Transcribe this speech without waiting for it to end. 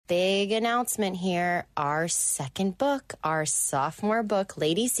big announcement here. Our second book, our sophomore book,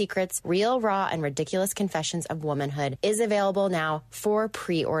 Lady Secrets, Real, Raw, and Ridiculous Confessions of Womanhood, is available now for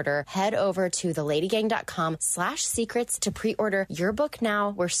pre-order. Head over to theladygang.com/secrets to pre-order your book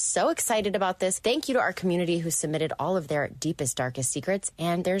now. We're so excited about this. Thank you to our community who submitted all of their deepest, darkest secrets.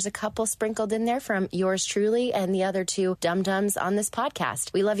 And there's a couple sprinkled in there from yours truly and the other two dum-dums on this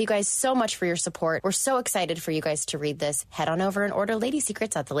podcast. We love you guys so much for your support. We're so excited for you guys to read this. Head on over and order Lady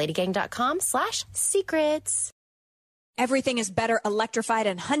Secrets at theladygang.com/secrets. Everything is better electrified,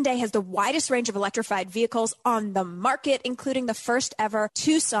 and Hyundai has the widest range of electrified vehicles on the market, including the first ever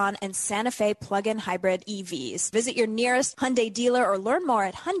Tucson and Santa Fe plug-in hybrid EVs. Visit your nearest Hyundai dealer or learn more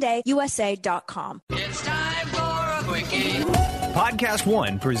at HyundaiUSA.com. It's time for a Quickie. Podcast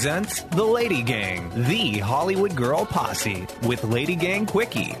One presents The Lady Gang, the Hollywood girl posse, with Lady Gang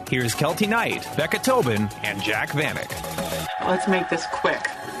Quickie. Here's Keltie Knight, Becca Tobin, and Jac Vanek. Let's make this quick.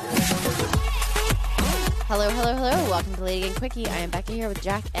 Hello, hello, hello. Welcome to Lady Gang Quickie. I am Becca here with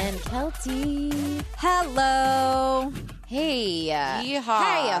Jac and Keltie. Hello. Hey. Yeehaw.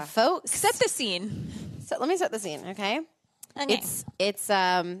 Hey, folks. Set the scene. So let me set the scene, okay? Okay. It's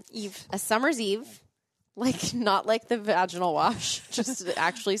Eve. A summer's eve. Like, not like the vaginal wash, just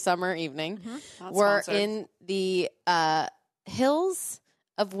actually summer evening. Mm-hmm. We're sponsored. in the hills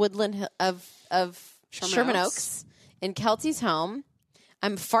of Woodland of Sherman Oaks in Keltie's home.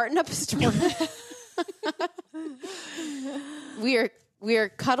 I'm farting up a storm. We are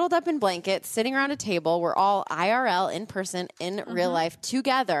cuddled up in blankets, sitting around a table. We're all IRL, in person, in real life,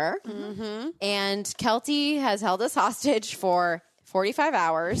 together. Mm-hmm. And Keltie has held us hostage for 45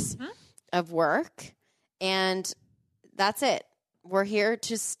 hours of work. And that's it. We're here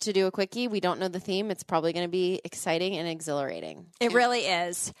just to do a quickie. We don't know the theme. It's probably going to be exciting and exhilarating. It really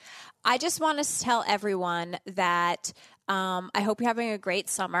is. I just want to tell everyone that I hope you're having a great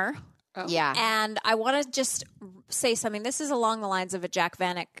summer. Oh. Yeah. And I want to just say something. This is along the lines of a Jac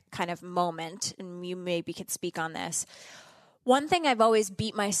Vanek kind of moment, and you maybe could speak on this. One thing I've always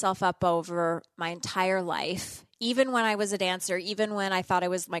beat myself up over my entire life, even when I was a dancer, even when I thought I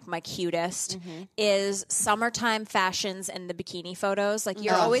was like my cutest, is summertime fashions and the bikini photos. Like,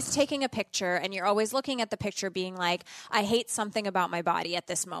 you're always taking a picture and you're always looking at the picture being like, I hate something about my body at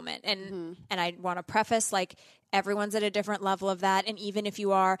this moment. And I want to preface, like, everyone's at a different level of that. And even if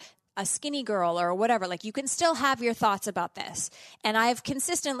you are a skinny girl or whatever, like, you can still have your thoughts about this. And I've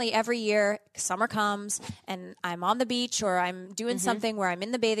consistently every year, summer comes and I'm on the beach or I'm doing something where I'm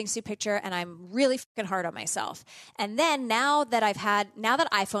in the bathing suit picture and I'm really fucking hard on myself. And then now that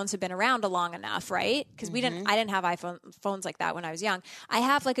iPhones have been around long enough, right? Because I didn't have phones like that when I was young. I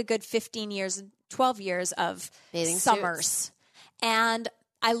have like a good 15 years, 12 years of Bathing summers. suits. And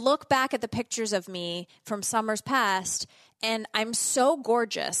I look back at the pictures of me from summers past, and I'm so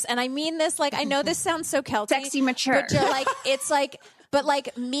gorgeous. And I mean this, like, I know this sounds so Keltie. Sexy, mature. But you're like, it's like, but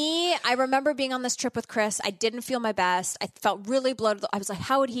like me, I remember being on this trip with Chris. I didn't feel my best. I felt really bloated. I was like,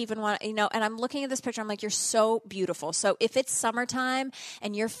 how would he even want to, and I'm looking at this picture. I'm like, you're so beautiful. So if it's summertime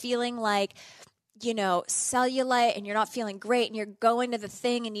and you're feeling like, cellulite and you're not feeling great and you're going to the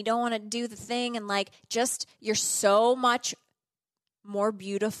thing and you don't want to do the thing and like, just, you're so much more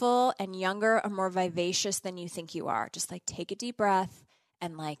beautiful and younger or more vivacious than you think you are. Just like take a deep breath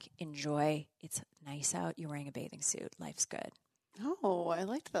and like enjoy. It's nice out. You're wearing a bathing suit. Life's good. Oh, I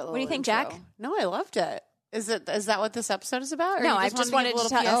liked that. What do you think, Jac? No, I loved it. Is that what this episode is about? Or No, you I just wanted to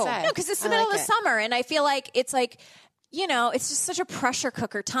tell. PSA? No, because it's the middle of summer, and I feel like it's like, it's just such a pressure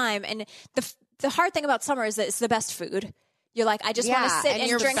cooker time. And the hard thing about summer is that it's the best food. You're like, I just want to sit and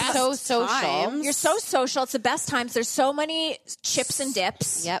you're drink. so social. You're so social. It's the best times. There's so many chips and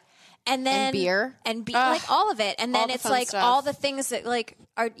dips. Yep. And then And beer. like all of it. And then the it's fun like stuff. all the things that like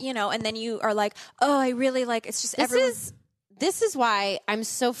are, and then you are like, oh, I really like, it's just everyone. This is why I'm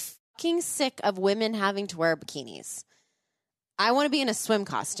so fucking sick of women having to wear bikinis. I want to be in a swim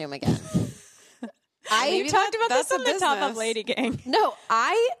costume again. We talked about this on the top of business. LadyGang. No,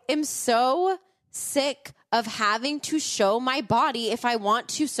 I am so sick of having to show my body if I want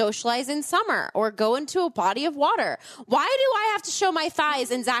to socialize in summer or go into a body of water. Why do I have to show my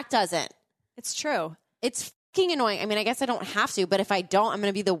thighs and Zach doesn't? It's true. It's fucking annoying. I mean, I guess I don't have to, but if I don't, I'm going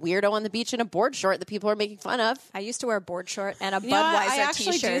to be the weirdo on the beach in a board short that people are making fun of. I used to wear a board short and a Budweiser I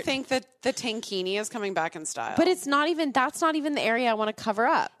actually t-shirt. do think that the tankini is coming back in style. But that's not even the area I want to cover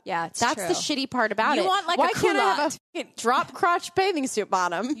up. Yeah, it's That's true. the shitty part about You it. want, like, Why a can't I have culotte. a fucking drop crotch bathing suit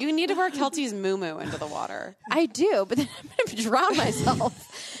bottom? you need to wear Keltie's moo into the water. I do, but then I'm going to drown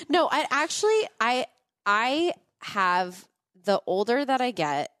myself. No, I have, the older that I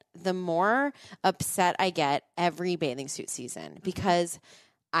get, the more upset I get every bathing suit season because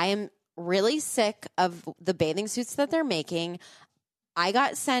I am really sick of the bathing suits that they're making. I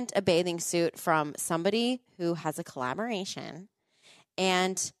got sent a bathing suit from somebody who has a collaboration.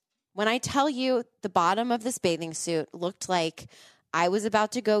 And when I tell you the bottom of this bathing suit looked like I was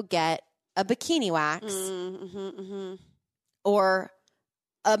about to go get a bikini wax or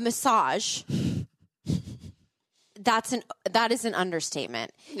a massage, that is an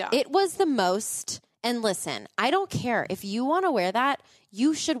understatement. Yeah. It was the most, and listen, I don't care. If you want to wear that,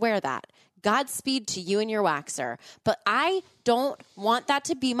 you should wear that. Godspeed to you and your waxer. But I don't want that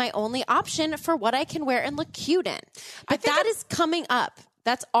to be my only option for what I can wear and look cute in. But that is coming up.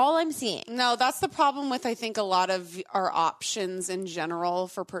 That's all I'm seeing. No, that's the problem with, I think, a lot of our options in general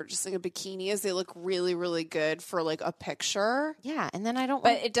for purchasing a bikini is they look really, really good for like a picture. Yeah, and then I don't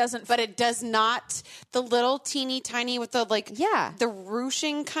But it doesn't. But it does not, the little teeny tiny with the like, the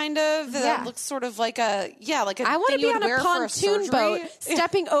ruching kind of, that looks sort of like a, like a I want to thing be you on would a wear for pontoon surgery. boat,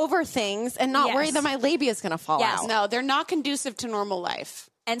 stepping over things and not worry that my labia is going to fall out. No, they're not conducive to normal life.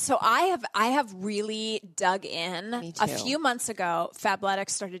 And so I have really dug in. Me too. A few months ago, Fabletics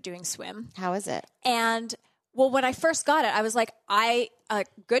started doing swim. How is it? And well, when I first got it, I was like,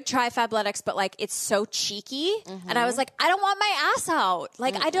 good try Fabletics, but like it's so cheeky. And I was like, I don't want my ass out.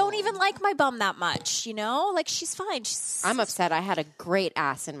 Like I don't even like my bum that much, you know? Like she's fine. I'm upset. I had a great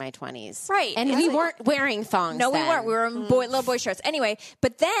ass in my 20s. Right. And we weren't wearing thongs No, then. we weren't. We were in little boy shorts. Anyway,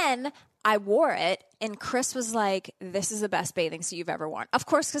 but then I wore it, and Chris was like, this is the best bathing suit you've ever worn. Of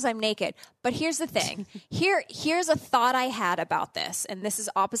course, because I'm naked. But here's the thing. Here's a thought I had about this, and this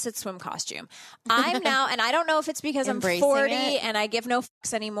is opposite swim costume. I'm now, and I don't know if it's because Embracing I'm 40 it. and I give no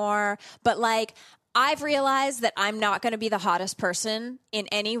fucks anymore, but like, I've realized that I'm not going to be the hottest person in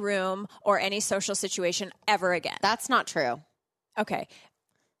any room or any social situation ever again. That's not true. Okay.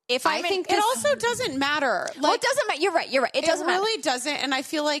 I think it also doesn't matter. Well, it doesn't matter. You're right. It doesn't matter. It really doesn't. And I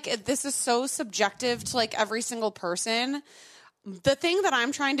feel like this is so subjective to like every single person. The thing that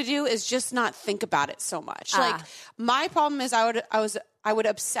I'm trying to do is just not think about it so much. Like my problem is I would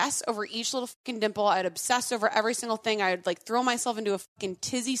obsess over each little fucking dimple. I'd obsess over every single thing. I would like throw myself into a fucking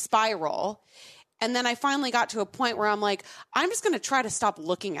tizzy spiral. And then I finally got to a point where I'm like, I'm just going to try to stop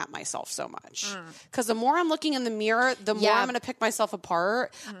looking at myself so much. Because the more I'm looking in the mirror, the more I'm going to pick myself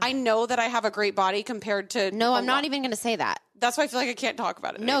apart. I know that I have a great body compared to... No, I'm not even going to say that. That's why I feel like I can't talk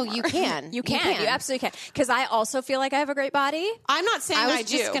about it No, anymore. you can. You can. You absolutely can. Because I also feel like I have a great body. I'm not saying I was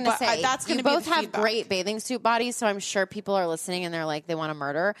just going to say, that's going you to be both the have feedback. great bathing suit bodies, so I'm sure people are listening and they're like, they want to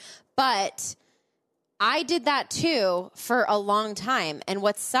murder. But I did that too for a long time. And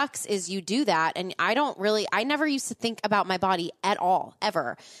what sucks is you do that, and I never used to think about my body at all,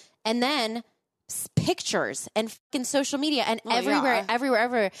 ever. And then pictures and fucking social media and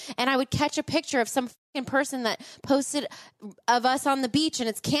everywhere. And I would catch a picture of some fucking person that posted of us on the beach and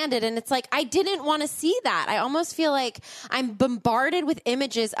it's candid. And it's like, I didn't want to see that. I almost feel like I'm bombarded with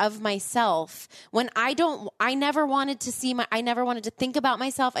images of myself when I never wanted to think about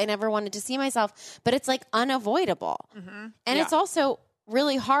myself. I never wanted to see myself, but it's like unavoidable. And it's also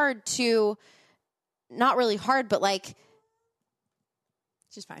really hard to, not really hard, but like,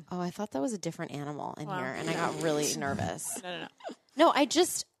 She's fine. oh, I thought that was a different animal in here, and I got really nervous. No. No,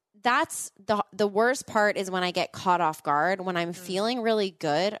 that's the worst part is when I get caught off guard, when I'm feeling really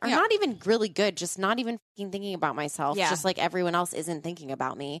good, or not even really good, just not even fucking thinking about myself, just like everyone else isn't thinking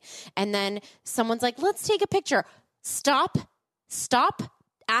about me. And then someone's like, let's take a picture. Stop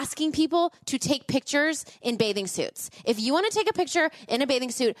asking people to take pictures in bathing suits. If you want to take a picture in a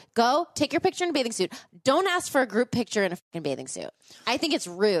bathing suit, go take your picture in a bathing suit. Don't ask for a group picture in a fucking bathing suit. I think it's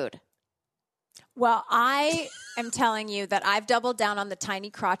rude. Well, I am telling you that I've doubled down on the tiny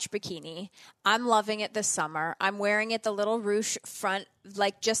crotch bikini. I'm loving it this summer. I'm wearing it the little ruche front,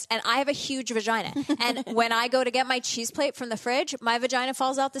 and I have a huge vagina. And when I go to get my cheese plate from the fridge, my vagina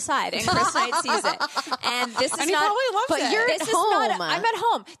falls out the side, and Chris Knight sees it. And this is And he probably loves but it. you're this at is home. not. I'm at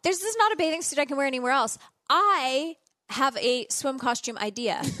home. This is not a bathing suit I can wear anywhere else. I have a swim costume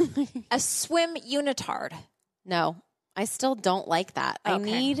idea, a swim unitard. No, I still don't like that.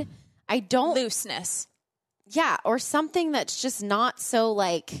 Okay. I don't. Looseness. Yeah, or something that's just not so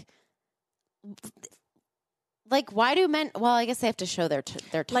like why do men? Well, I guess they have to show their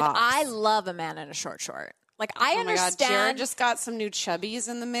tops. Like I love a man in a short. Like I Oh my God, understand. Jared just got some new chubbies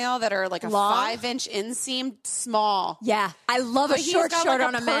in the mail that are like a Long? 5-inch inseam, small. Yeah, I love But a he's short got, short like,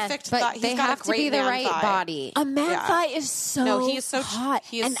 on a a man. perfect but thigh. He's they got a have to great be the man right thigh. body. A man Yeah. thigh is so No, he is so hot.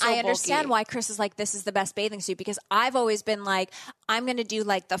 he is and so I understand bulky. why Chris is like, this is the best bathing suit, because I've always been like, I'm going to do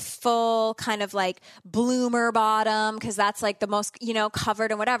like the full kind of like bloomer bottom, because that's like the most, covered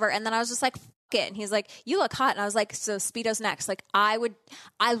and whatever. And then I was just like, it. And he's like, you look hot. And I was like, so Speedo's next. Like I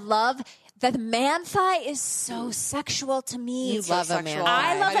love that the man thigh is so sexual to me. You love a man I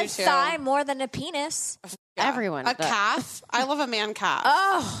thigh. love I a do too. thigh more than a penis. Yeah. Everyone A does. calf. I love a man calf.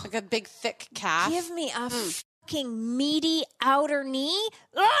 Oh, Like a big, thick calf. give me a fucking meaty outer knee.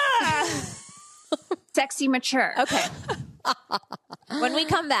 Ah! Sexy mature. Okay. When we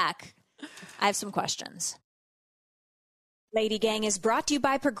come back, I have some questions. LadyGang is brought to you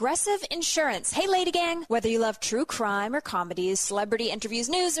by Progressive Insurance. Hey, LadyGang. Whether you love true crime or comedies, celebrity interviews,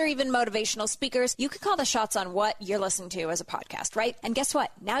 news, or even motivational speakers, you can call the shots on what you're listening to as a podcast, right? And guess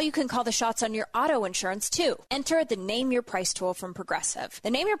what? Now you can call the shots on your auto insurance, too. Enter the Name Your Price tool from Progressive. The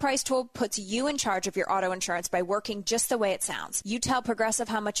Name Your Price tool puts you in charge of your auto insurance by working just the way it sounds. You tell Progressive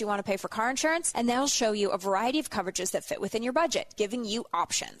how much you want to pay for car insurance, and they'll show you a variety of coverages that fit within your budget, giving you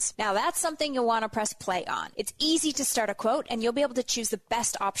options. Now, that's something you'll want to press play on. It's easy to start a quote, and you'll be able to choose the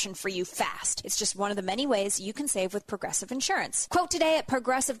best option for you fast. It's just one of the many ways you can save with Progressive Insurance. Quote today at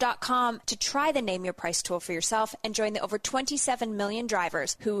Progressive.com to try the Name Your Price tool for yourself and join the over 27 million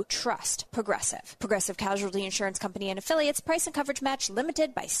drivers who trust Progressive. Progressive Casualty Insurance Company and Affiliates. Price and coverage match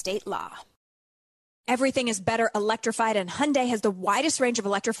limited by state law. Everything is better electrified, and Hyundai has the widest range of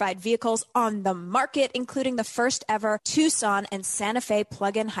electrified vehicles on the market, including the first ever Tucson and Santa Fe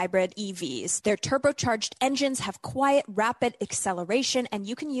plug-in hybrid EVs. Their turbocharged engines have quiet, rapid acceleration, and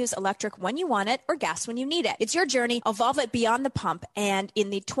you can use electric when you want it or gas when you need it. It's your journey. Evolve it beyond the pump and in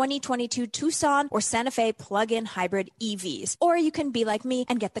the 2022 Tucson or Santa Fe plug-in hybrid EVs. Or you can be like me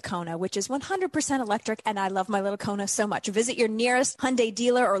and get the Kona, which is 100% electric, and I love my little Kona so much. Visit your nearest Hyundai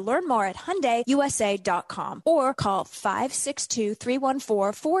dealer or learn more at HyundaiUSA.com or call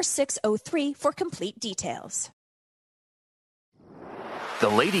 562-314-4603 for complete details. The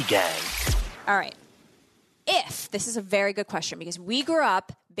Lady Gang. All right. This is a very good question because we grew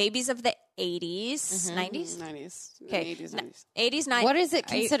up babies of the 80s, 90s? 90s. Okay. 80s, 90s. 80s, 90s. What is it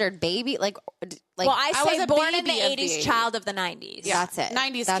considered? Baby? Like Well, I I was say a born in the baby of the 80s, 80s. child of the 90s. Yeah. that's it.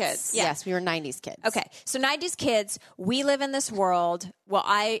 90s kids. Yes, we were 90s kids. Okay, so 90s kids, we live in this world. Well,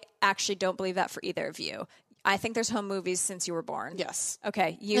 I actually don't believe that for either of you. I think there's home movies since you were born. Yes.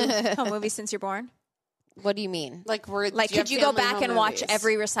 Okay, you home movies since you're born? What do you mean? Like, Could you go back and watch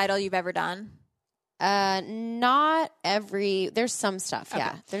every recital you've ever done? Not every. There's some stuff. Okay.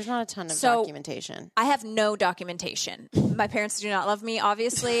 Yeah, there's not a ton of So- documentation. I have no documentation. My parents do not love me,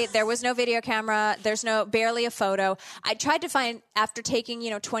 obviously. There was no video camera. There's barely a photo. I tried to find, after taking,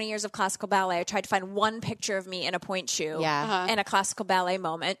 20 years of classical ballet, I tried to find one picture of me in a point shoe Yeah. and a classical ballet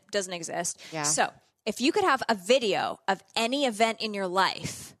moment. Doesn't exist. Yeah. So if you could have a video of any event in your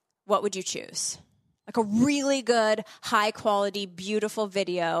life, what would you choose? Like a really good, high quality, beautiful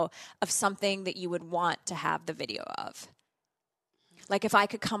video of something that you would want to have the video of. Like if I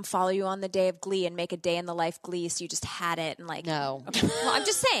could come follow you on the day of Glee and make a day in the life Glee so you just had it and like... No. Okay. Well, I'm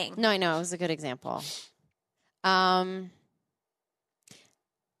just saying. No, I know. It was a good example. I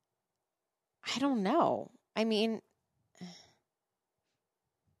don't know. I mean...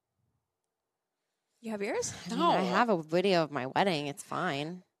 You have yours? I have a video of my wedding. It's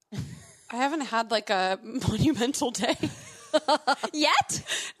fine. I haven't had like a monumental day. Yet?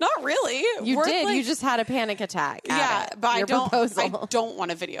 Not really. You We're, did. like- You just had a panic attack. at Yeah, it. but Your proposal. I don't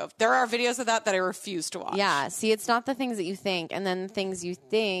want a video. There are videos of that I refuse to watch. Yeah. See, it's not the things that you think, and then the things you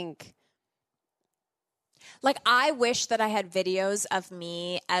think. Like, I wish that I had videos of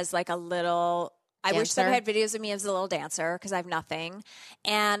me as like a little... I wish that I Dancer? had videos of me as a little dancer because I have nothing.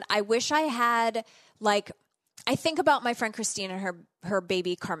 And I wish I had like... I think about my friend Christine and her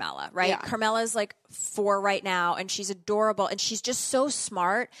baby Carmela, right? Yeah. Carmela's like 4 right now, and she's adorable, and she's just so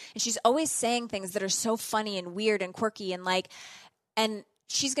smart, and she's always saying things that are so funny and weird and quirky, and like, and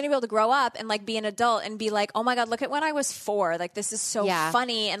she's going to be able to grow up and like be an adult and be like, oh my God, look at when I was 4. Like, this is so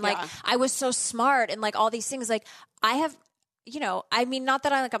funny, and like, I was so smart, and like all these things. Like, I have, I mean, not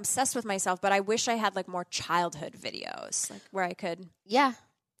that I'm like obsessed with myself, but I wish I had like more childhood videos, like where I could,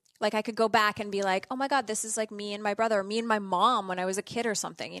 like I could go back and be like, oh my God, this is like me and my brother, or me and my mom when I was a kid or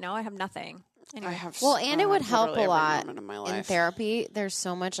something. I have nothing. Anyway. I have. Well, and it would help a literally every lot moment of my in life. therapy. There's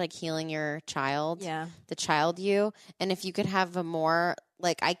so much like healing your child, the child you. And if you could have a more,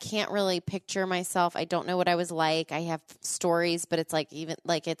 like, I can't really picture myself. I don't know what I was like. I have stories, but it's like even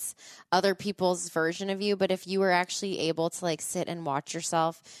like it's other people's version of you. But if you were actually able to like sit and watch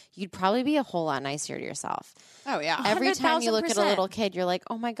yourself, you'd probably be a whole lot nicer to yourself. Oh yeah. Every time you look at a 100,000%. little kid, you're like,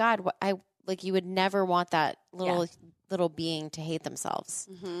 oh my God, what I like. You would never want that little being to hate themselves.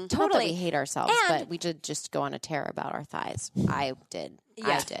 Mm-hmm. Not that Totally. we hate ourselves, And- but we did just go on a tear about our thighs. I did. Yeah.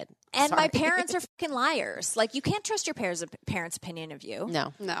 I did. And my Sorry. parents are fucking liars. Like, you can't trust your parents' opinion of you.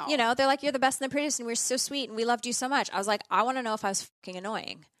 No. You know, they're like, you're the best and the prettiest, and we're so sweet, and we loved you so much. I was like, I want to know if I was fucking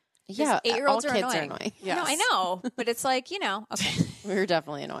annoying. Yeah, 8-year-olds all are kids annoying. are annoying. Yes. No, I know, but it's like, you know, okay. We were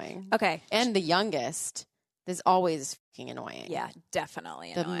definitely annoying. Okay. And the youngest is always fucking annoying. Yeah,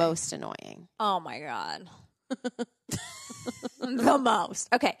 definitely The annoying. most annoying. Oh, my God. The most.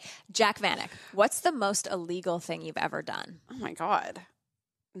 Okay. Jac Vanek, what's the most illegal thing you've ever done? Oh my God.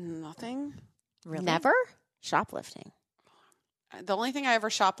 Nothing. Really? Never? Shoplifting. The only thing I ever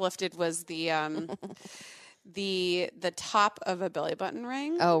shoplifted was the the top of a belly button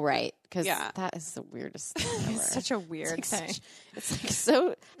ring. Oh, right. Because Yeah. that is the weirdest thing ever. It's such a weird thing. It's like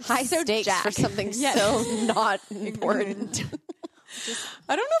so high So stakes Jack. for something Yes. so not important.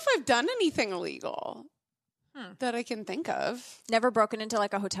 I don't know if I've done anything illegal that I can think of. Never broken into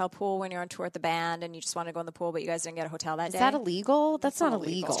like a hotel pool when you're on tour with the band and you just want to go in the pool, but you guys didn't get a hotel that Is day? that illegal? That's not not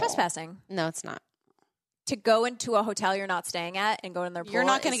illegal. illegal. It's trespassing. No, it's not. To go into a hotel you're not staying at and go in their pool. You're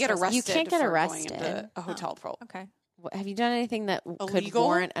not going to is get trespassing. arrested. You can't get for arrested. Going into a hotel pool. Okay. Have you done anything that could Illegal?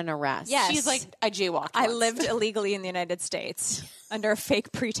 warrant an arrest? Yes. She's like, I jaywalked. I once. lived illegally in the United States under a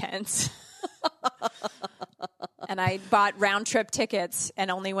fake pretense. And I bought round trip tickets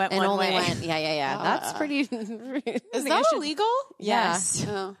and only went And one only way. went. Yeah. That's pretty. Is that illegal? Yes.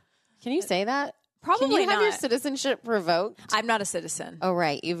 Oh. Can you say that? Probably Can you have your not. citizenship revoked? I'm not a citizen. Oh,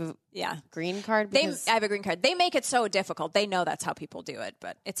 right. You've Yeah. green card. I Because have a green card. They make it so difficult. They know that's how people do it,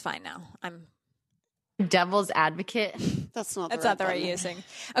 but it's fine now. Devil's advocate. That's not. That's the not the right button. using.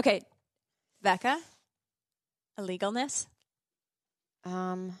 Okay. Becca? Illegalness?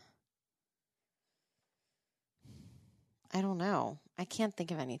 I don't know. I can't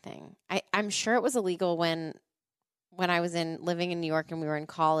think of anything. I'm sure it was illegal when I was living in New York and we were in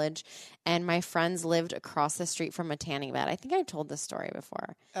college, and my friends lived across the street from a tanning bed. I think I've told this story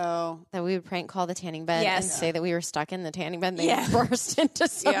before. Oh, That we would prank call the tanning bed and Yes. say that we were stuck in the tanning bed. And they Yeah. burst into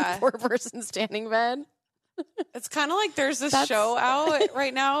some Yeah. poor person's tanning bed. it's kind of like there's this show out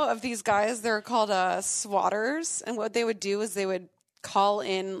right now of these guys. They're called swatters, and what they would do is they would call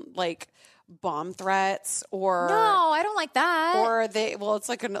in like bomb threats or No, I don't like that. or it's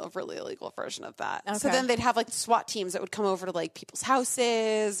like a really illegal version of that. So Okay. then they'd have like SWAT teams that would come over to like people's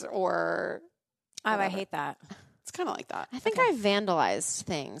houses or I hate that. it's kind of like that. I think I vandalized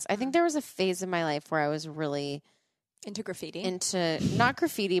things. I think there was a phase in my life where I was really Into graffiti? into not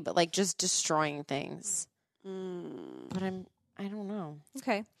graffiti, but like just destroying things. But I don't know.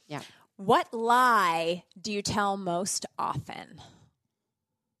 Okay. Yeah. What lie do you tell most often?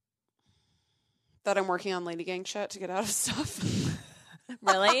 That I'm working on LadyGang shit to get out of stuff.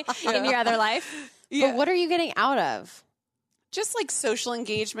 Really? In your other life? But what are you getting out of? Just like social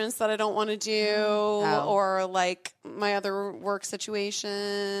engagements that I don't want to do, or like my other work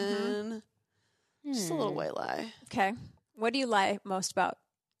situation. Just a little white lie. Okay. What do you lie most about?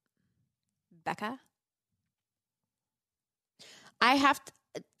 Becca? I have to,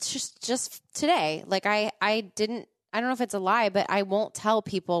 just today, like I don't know if it's a lie, but I won't tell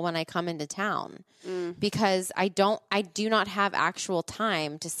people when I come into town because I do not have actual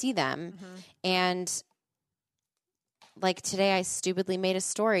time to see them. And like today I stupidly made a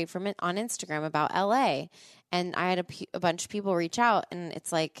story from it on Instagram about LA, and I had a bunch of people reach out, and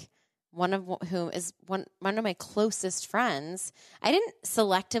it's like one of whom is one of my closest friends. I didn't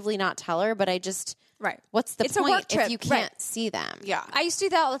selectively not tell her, but I just Right. What's the It's a point work trip, if you can't right. see them? Yeah. I used to do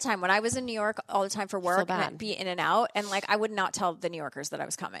that all the time. When I was in New York all the time for work, and bad. I'd be in and out, and like I would not tell the New Yorkers that I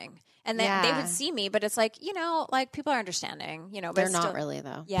was coming, and then they Yeah. would see me, but it's like, like people are understanding, but They're it's not still, really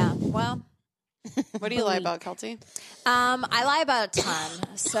though. Yeah, well, What do you lie about, Keltie? I lie about a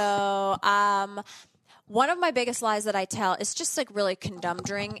ton. So, one of my biggest lies that I tell is just like really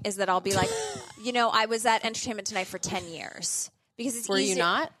conundrum is that I'll be like, I was at Entertainment Tonight for 10 years because it's Were easy. you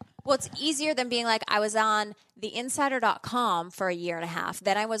not? Well, it's easier than being like, I was on theinsider.com for a year and a half.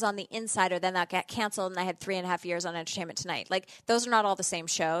 Then I was on The Insider. Then that got canceled, and I had 3.5 years on Entertainment Tonight. Like, those are not all the same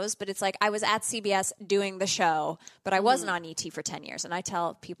shows, but it's like I was at CBS doing the show, but I wasn't on ET for 10 years. And I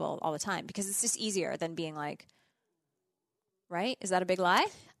tell people all the time because it's just easier than being like, right? Is that a big lie?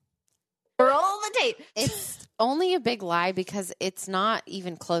 Roll the tape. It's only a big lie because it's not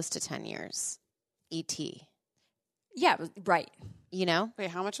even close to 10 years. ET. Yeah, right. Wait,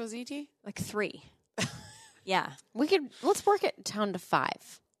 how much was ET? Like 3. Yeah. Let's work it down to 5.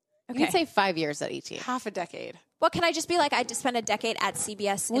 You Okay. can say 5 years at ET. Half a decade. Well, can I just be like, I just spent a decade at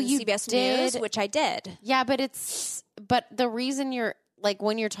CBS Well, in you CBS did. News, which I did. Yeah, but the reason you're like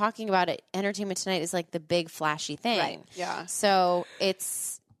when you're talking about it, Entertainment Tonight is like the big flashy thing. Right. Yeah. So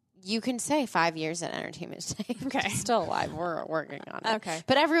You can say 5 years at Entertainment Today. Okay. She's still alive. We're working on it. Okay.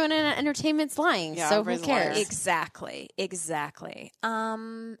 But everyone in entertainment's lying, Yeah, so who everybody's cares? lying. Exactly.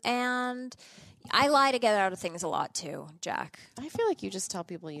 And I lie to get out of things a lot too, Jack. I feel like you just tell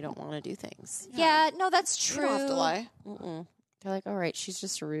people you don't want to do things. Yeah, no, that's You true. don't have to lie. Mm-mm. They're like, all right, she's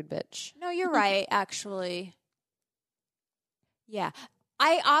just a rude bitch. No, you're right, actually. Yeah.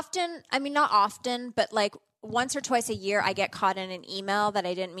 Not often, but like once or twice a year, I get caught in an email that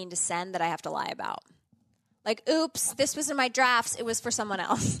I didn't mean to send that I have to lie about. Like, oops, this was in my drafts. It was for someone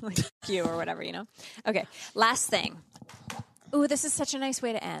else, like you or whatever, you know? Okay, last thing. Ooh, this is such a nice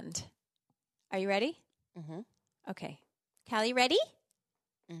way to end. Are you ready? Mm-hmm. Okay. Callie, ready?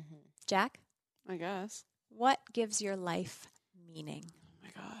 Mm-hmm. Jack, I guess. what gives your life meaning? Oh my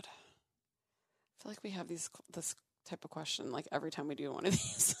God. I feel like we have this type of question like every time we do one of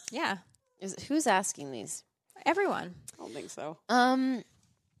these. Yeah, Who's asking these? everyone. I don't think so.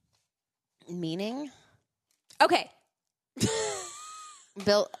 Meaning? Okay,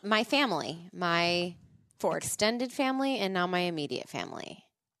 My family, my Ford. extended family, and now my immediate family.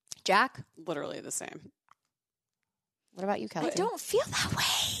 Jack? Literally the same. What about you, Keltie? I don't feel that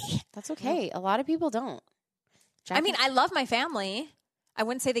way. That's okay. A lot of people don't. Jack, I mean, I love my family. I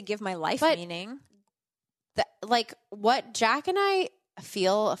wouldn't say they give my life But- meaning. like what Jack and I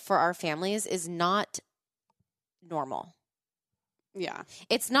feel for our families is not normal. Yeah.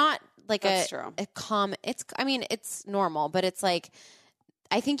 It's not like That's true. it's normal, but it's like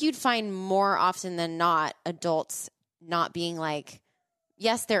I think you'd find more often than not adults not being like,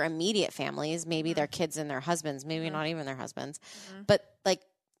 yes, they're immediate families, maybe their kids and their husbands, maybe not even their husbands, but like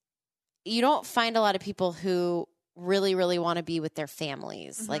you don't find a lot of people who really, really want to be with their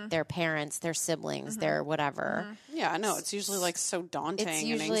families, like their parents, their siblings, their whatever. Yeah, no, it's usually like so daunting and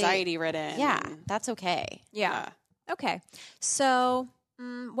usually- anxiety ridden. Yeah, that's okay. Yeah. Okay. So,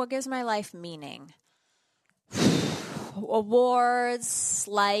 what gives my life meaning? Awards,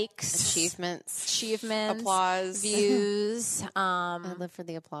 likes, Achievements. Applause. views. I live for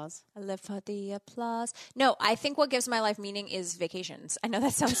the applause. I live for the applause. No, I think what gives my life meaning is vacations. I know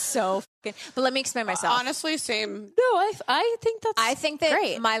that sounds so fucking, but let me explain myself. Honestly, same. No, I think that's I think that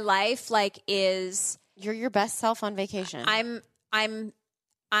great. my life is You're your best self on vacation. I'm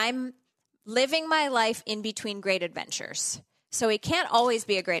living my life in between great adventures. So it can't always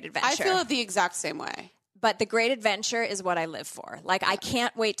be a great adventure. I feel the exact same way. But the great adventure is what I live for. Like, I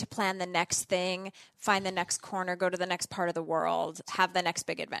can't wait to plan the next thing, find the next corner, go to the next part of the world, have the next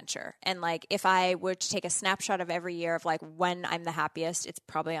big adventure. And, like, if I were to take a snapshot of every year of, like, when I'm the happiest, it's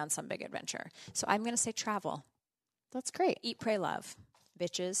probably on some big adventure. So I'm going to say travel. That's great. Eat, pray, love.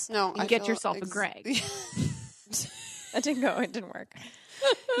 Bitches. No, You get yourself a Greg. That didn't go. It didn't work.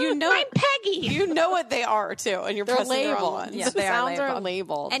 You know, I'm Peggy. you know what they are too, and you're They're pressing the wrong labeled. ones. Yeah, they are Sounds are labeled.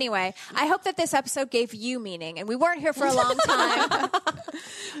 labeled. Anyway, I hope that this episode gave you meaning. And we weren't here for a long time.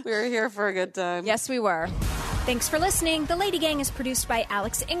 We were here for a good time. Yes, we were. Thanks for listening. The Lady Gang is produced by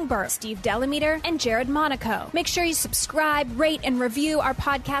Alex Ingber, Steve Delameter, and Jared Monaco. Make sure you subscribe, rate, and review our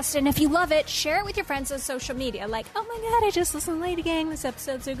podcast. And if you love it, share it with your friends on social media. Like, oh my God, I just listened to Lady Gang. This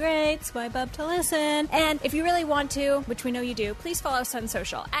episode's so great. Swipe up to listen. And if you really want to, which we know you do, please follow us on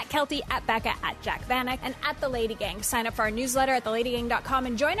social. At Keltie, at Becca, at Jac Vanek, and at The Lady Gang. Sign up for our newsletter at theladygang.com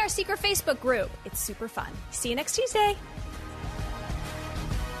and join our secret Facebook group. It's super fun. See you next Tuesday.